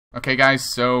Okay guys,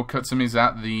 so Kutsum is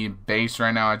at the base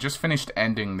right now. I just finished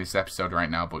ending this episode right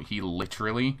now, but he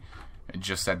literally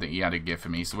just said that he had a gift for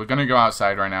me. So we're going to go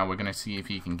outside right now. We're going to see if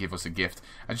he can give us a gift.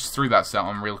 I just threw that set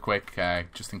on real quick,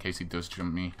 just in case he does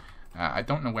jump me. I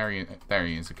don't know where he... There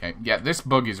he is, okay. Yeah, this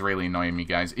bug is really annoying me,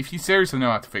 guys. If you seriously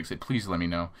know how to fix it, please let me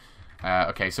know.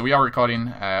 Okay, so we are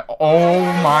recording. Oh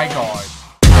my god.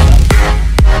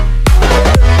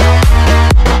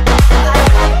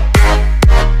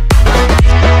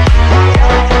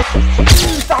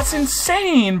 That's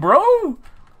insane, bro!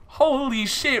 Holy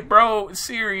shit, bro.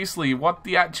 Seriously, what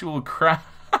the actual crap?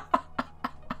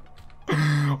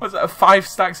 What's that? 5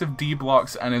 stacks of D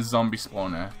blocks and a zombie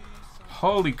spawner.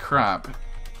 Holy crap.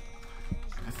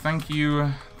 Thank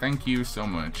you so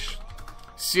much.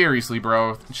 Seriously,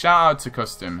 bro. Shout out to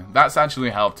Custom. That's actually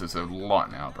helped us a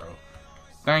lot now, bro.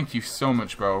 Thank you so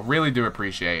much, bro. Really do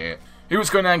appreciate it. Hey, what's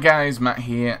going on, guys? Matt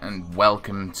here, and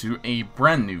welcome to a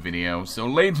brand new video. So,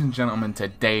 ladies and gentlemen,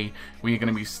 today we are going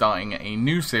to be starting a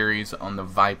new series on the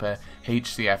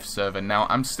ViperHCF server. Now,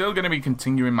 I'm still going to be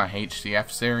continuing my HCF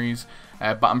series,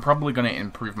 but I'm probably going to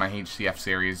improve my HCF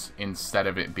series instead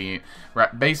of it being...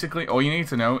 Right, basically, all you need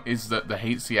to know is that the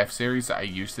HCF series that I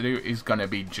used to do is going to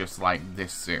be just like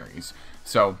this series.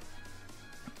 So,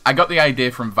 I got the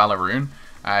idea from Valeroon.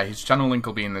 His channel link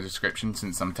will be in the description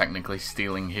since I'm technically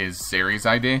stealing his series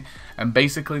idea. And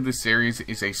basically the series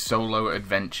is a solo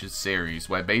adventure series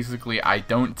where basically I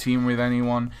don't team with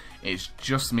anyone. It's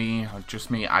just me,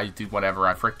 I do whatever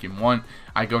I freaking want.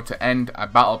 I go to end, I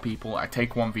battle people, I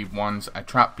take 1v1s, I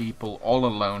trap people all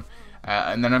alone.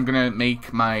 And then I'm going to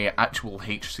make my actual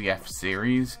HCF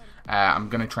series. I'm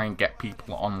going to try and get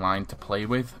people online to play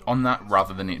with on that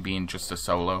rather than it being just a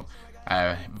solo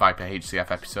ViperHCF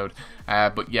episode.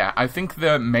 But yeah, I think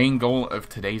the main goal of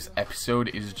today's episode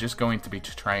is just going to be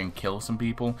to try and kill some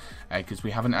people, because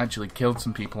we haven't actually killed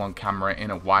some people on camera in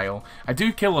a while. I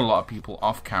do kill a lot of people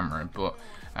off camera, but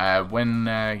when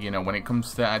it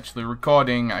comes to actually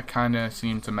recording, I kind of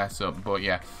seem to mess up. But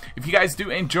yeah, if you guys do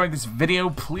enjoy this video,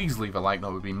 please leave a like.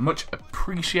 That would be much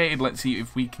appreciated. Let's see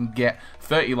if we can get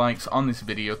 30 likes on this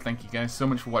video. Thank you guys so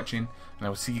much for watching, and I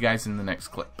will see you guys in the next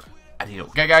clip.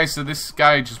 Okay guys, so this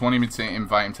guy just wanted me to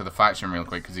invite him to the faction real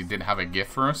quick because he did have a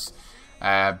gift for us,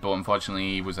 but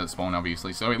unfortunately he was at spawn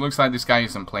obviously. So it looks like this guy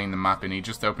isn't playing the map and he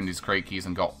just opened his crate keys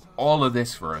and got all of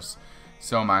this for us.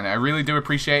 So man, I really do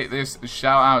appreciate this.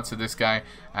 Shout out to this guy.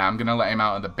 I'm going to let him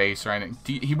out of the base right now.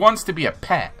 He wants to be a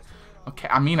pet. Okay,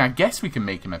 I mean, I guess we can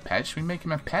make him a pet. Should we make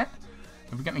him a pet?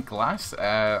 Have we got any glass?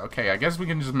 Okay, I guess we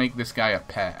can just make this guy a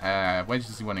pet. Where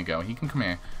does he want to go? He can come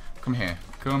here. Come here.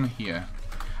 Come here.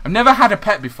 I've never had a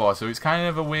pet before, so it's kind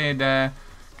of a weird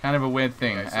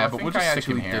thing. Okay, so but we'll just stick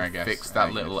in here, I guess. Fix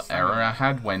that little error I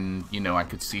had when, I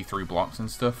could see through blocks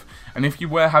and stuff. And if you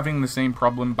were having the same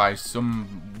problem by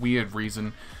some weird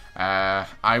reason,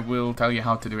 I will tell you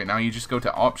how to do it now. You just go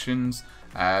to options,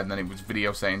 and then it was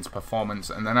video settings,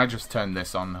 performance, and then I just turned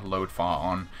this on, load far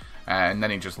on. And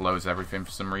then it just loads everything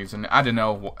for some reason. I don't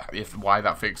know why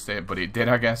that fixed it, but it did,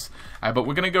 I guess. But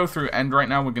we're going to go through end right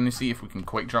now. We're going to see if we can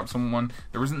quick drop someone.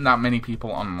 There isn't that many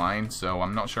people online, so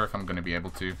I'm not sure if I'm going to be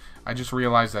able to. I just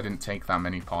realized I didn't take that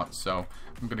many pots, so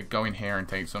I'm going to go in here and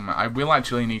take some. I will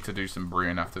actually need to do some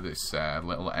brewing after this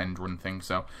little end run thing.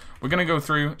 So we're going to go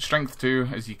through strength 2.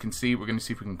 As you can see, we're going to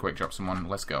see if we can quick drop someone.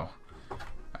 Let's go.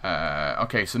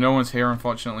 Okay, so no one's here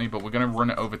unfortunately, but we're going to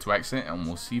run it over to exit and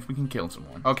we'll see if we can kill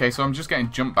someone. Okay, so I'm just getting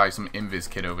jumped by some invis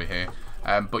kid over here.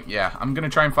 But yeah, I'm going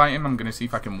to try and fight him. I'm going to see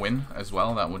if I can win as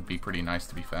well. That would be pretty nice,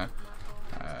 to be fair.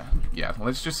 Yeah,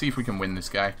 let's just see if we can win this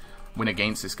guy. Win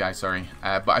against this guy, sorry.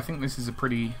 But I think this is a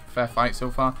pretty fair fight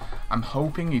so far. I'm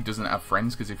hoping he doesn't have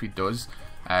friends, because if he does,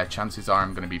 chances are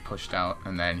I'm going to be pushed out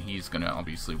and then he's going to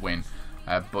obviously win.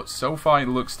 But so far it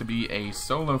looks to be a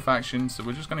solo faction, so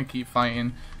we're just going to keep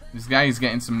fighting. This guy is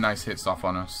getting some nice hits off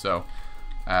on us, so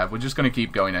we're just going to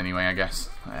keep going anyway, I guess.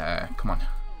 Come on.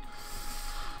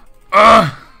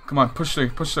 Come on, push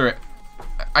through it.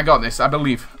 I got this, I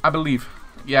believe.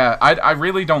 Yeah, I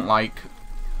really don't like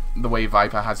the way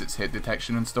Viper has its hit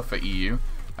detection and stuff for EU.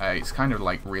 It's kind of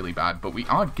like really bad, but we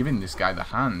are giving this guy the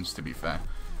hands, to be fair.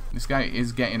 This guy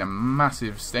is getting a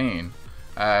massive stain.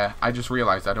 I just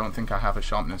realized I don't think I have a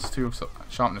sharpness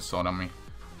sword on me.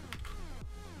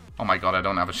 Oh my god, I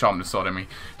don't have a sharpness sword on me.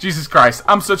 Jesus Christ,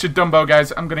 I'm such a dumbo,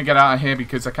 guys. I'm gonna get out of here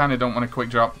because I kind of don't want to quick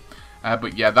drop.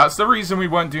 But yeah, that's the reason we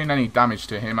weren't doing any damage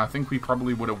to him. I think we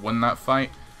probably would have won that fight.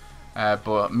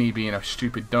 But me being a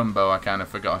stupid dumbo, I kind of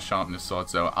forgot a sharpness sword.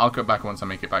 So I'll cut back once I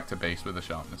make it back to base with a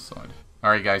sharpness sword.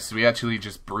 Alright guys, so we actually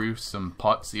just brewed some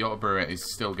pots. The auto brewer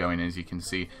is still going, as you can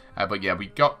see. But yeah, we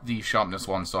got the sharpness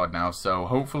 1 sword now, so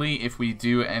hopefully if we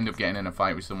do end up getting in a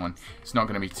fight with someone, it's not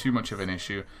going to be too much of an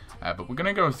issue. But we're going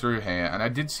to go through here, and I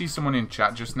did see someone in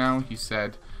chat just now. He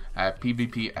said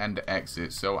PvP end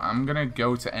exit, so I'm going to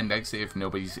go to end exit if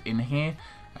nobody's in here,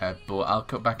 but I'll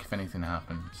cut back if anything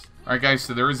happens. Alright guys,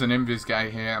 so there is an invis guy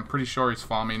here. I'm pretty sure he's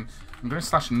farming. I'm going to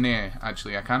slash near,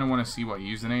 actually. I kind of want to see what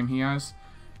username he has.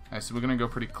 So we're going to go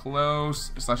pretty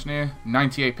close. Slash near.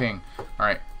 98 ping.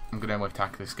 Alright, I'm going to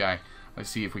attack this guy. Let's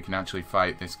see if we can actually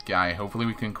fight this guy. Hopefully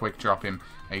we can quick drop him.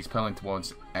 He's pulling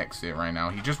towards exit right now.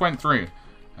 He just went through.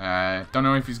 Don't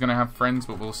know if he's going to have friends,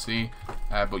 but we'll see.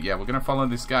 But yeah, we're going to follow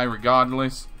this guy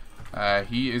regardless.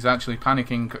 He is actually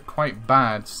panicking quite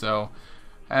bad, so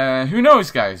who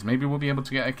knows, guys? Maybe we'll be able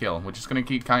to get a kill. We're just going to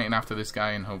keep kiting after this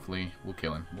guy, and hopefully we'll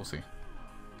kill him. We'll see.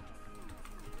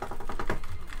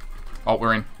 Oh,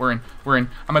 we're in.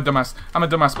 I'm a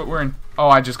dumbass, but we're in. Oh,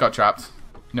 I just got trapped.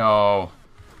 No.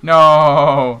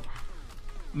 No.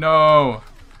 No.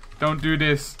 Don't do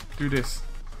this. Do this.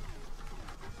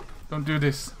 Don't do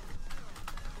this.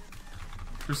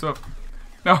 Truce up.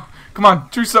 No. Come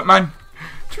on. Truce up, man.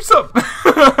 Truce up.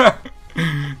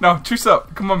 No, truce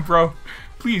up. Come on, bro.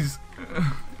 Please.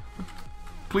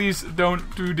 Please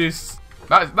don't do this.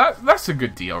 That's a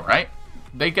good deal, right?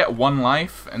 They get 1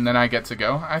 life, and then I get to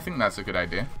go. I think that's a good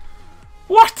idea.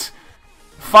 What?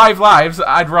 5 lives?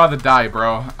 I'd rather die,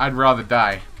 bro. I'd rather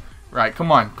die. Right, come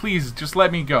on. Please, just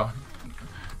let me go.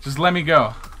 Just let me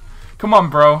go. Come on,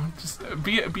 bro. Just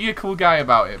be a cool guy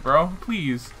about it, bro.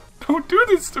 Please. Don't do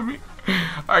this to me.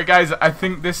 Alright, guys. I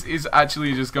think this is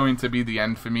actually just going to be the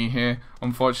end for me here,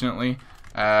 unfortunately.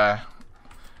 I'm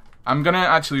gonna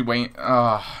actually wait.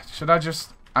 Should I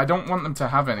just... I don't want them to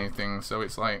have anything, so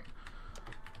it's like...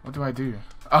 What do I do?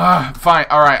 Fine.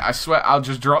 Alright, I swear I'll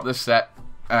just drop this set.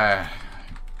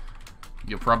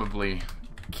 You'll probably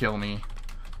kill me.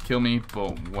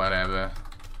 But whatever.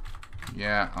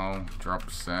 Yeah, I'll drop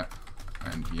set.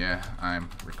 And yeah, I'm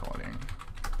recording.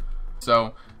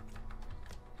 So,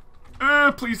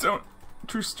 please don't.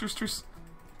 Truce.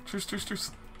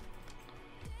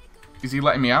 Is he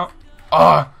letting me out?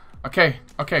 Okay,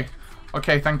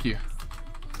 thank you.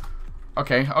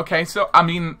 Okay, so, I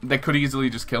mean, they could easily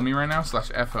just kill me right now,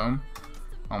 /F home.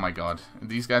 Oh my god. Are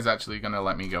these guys actually gonna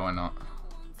let me go or not?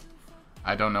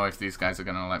 I don't know if these guys are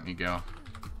gonna let me go.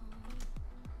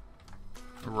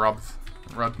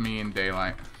 Robbed me in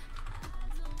daylight.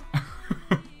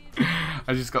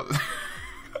 I just got...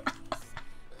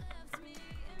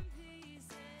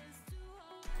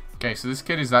 Okay, so this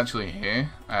kid is actually here.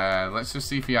 Let's just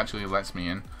see if he actually lets me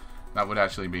in. That would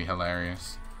actually be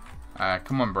hilarious.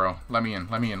 Come on, bro. Let me in.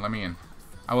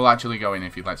 I will actually go in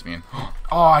if he lets me in.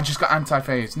 Oh, I just got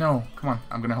anti-phase. No. Come on.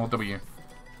 I'm gonna hold W.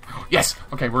 Yes!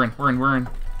 Okay, we're in.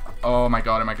 Oh my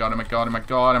god. I'm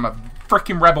a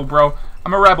freaking rebel, bro.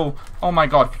 I'm a rebel. Oh my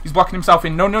god. He's blocking himself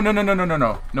in. No.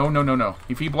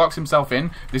 If he blocks himself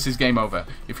in, this is game over.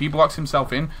 If he blocks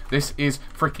himself in, this is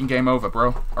freaking game over,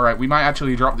 bro. Alright, we might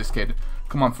actually drop this kid.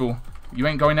 Come on, fool. You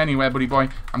ain't going anywhere, buddy boy.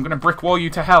 I'm gonna brick wall you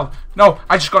to hell. No,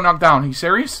 I just got knocked down. Are you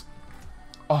serious?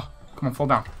 Oh, come on, fall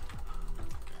down.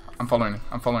 I'm following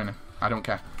him. I don't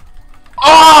care.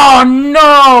 Oh,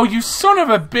 no! You son of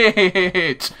a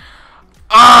bitch!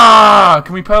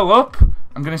 Can we pearl up?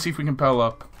 I'm gonna see if we can pearl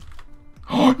up.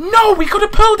 Oh, no! We could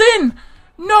have pearled in!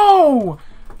 No!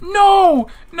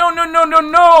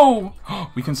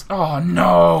 We can... Oh,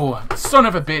 no! Son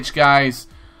of a bitch, guys.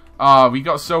 We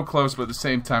got so close, but at the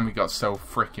same time, we got so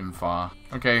freaking far.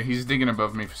 Okay, he's digging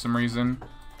above me for some reason.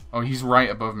 Oh, he's right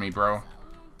above me, bro.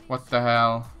 What the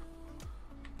hell?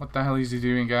 What the hell is he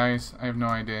doing, guys? I have no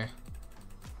idea.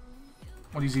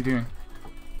 What is he doing?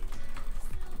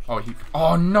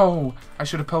 Oh, no! I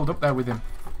should have pulled up there with him.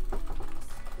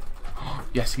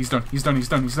 Yes, he's done.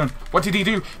 What did he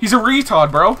do? He's a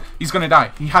retard, bro. He's gonna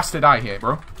die. He has to die here,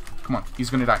 bro. Come on, he's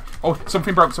gonna die. Oh,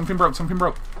 something broke. Come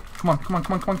on.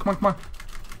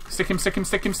 Stick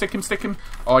him.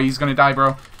 Oh, he's gonna die,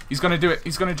 bro. He's gonna do it.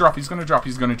 He's gonna drop.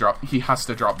 He has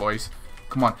to drop, boys.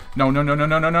 Come on. No!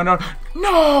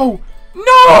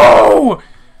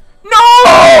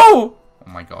 Oh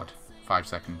my god. 5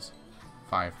 seconds.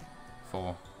 5,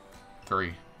 4,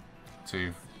 3,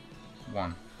 2,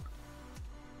 1.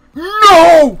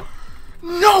 No!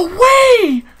 No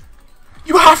way!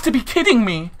 You have to be kidding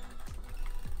me!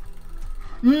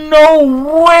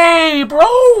 No way,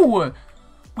 bro!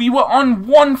 We were on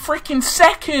 1 freaking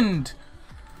second!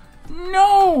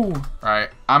 No! Right,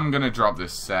 I'm gonna drop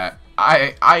this set.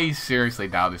 I seriously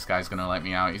doubt this guy's gonna let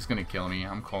me out. He's gonna kill me.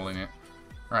 I'm calling it.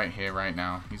 Right here, right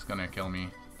now. He's gonna kill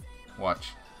me.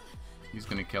 Watch. He's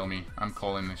gonna kill me. I'm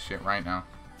calling this shit right now.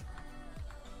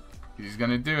 He's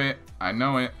gonna do it. I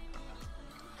know it.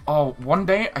 Oh, one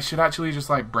day I should actually just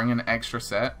like bring an extra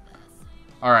set.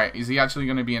 Alright, is he actually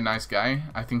gonna be a nice guy?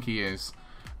 I think he is.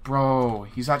 Bro,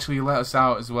 he's actually let us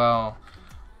out as well.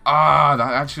 Ah,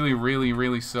 that actually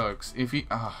really sucks. If he...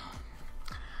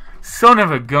 Son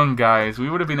of a gun, guys. We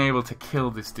would have been able to kill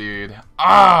this dude.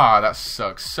 Ah, that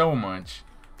sucks so much.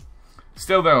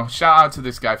 Still, though, shout out to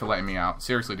this guy for letting me out.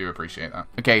 Seriously do appreciate that.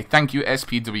 Okay, thank you,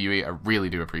 SPWE. I really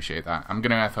do appreciate that. I'm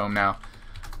gonna F home now.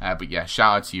 But yeah,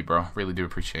 shout out to you, bro. Really do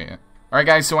appreciate it. Alright,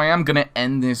 guys, so I am gonna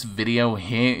end this video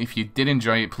here. If you did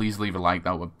enjoy it, please leave a like.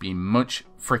 That would be much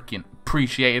freaking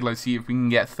appreciated. Let's see if we can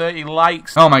get 30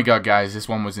 likes. Oh my god, guys, this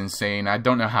one was insane. I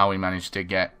don't know how we managed to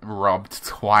get robbed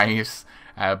twice.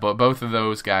 But both of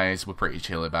those guys were pretty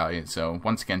chill about it. So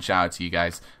once again, shout out to you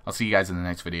guys. I'll see you guys in the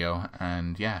next video.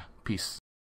 And yeah, peace.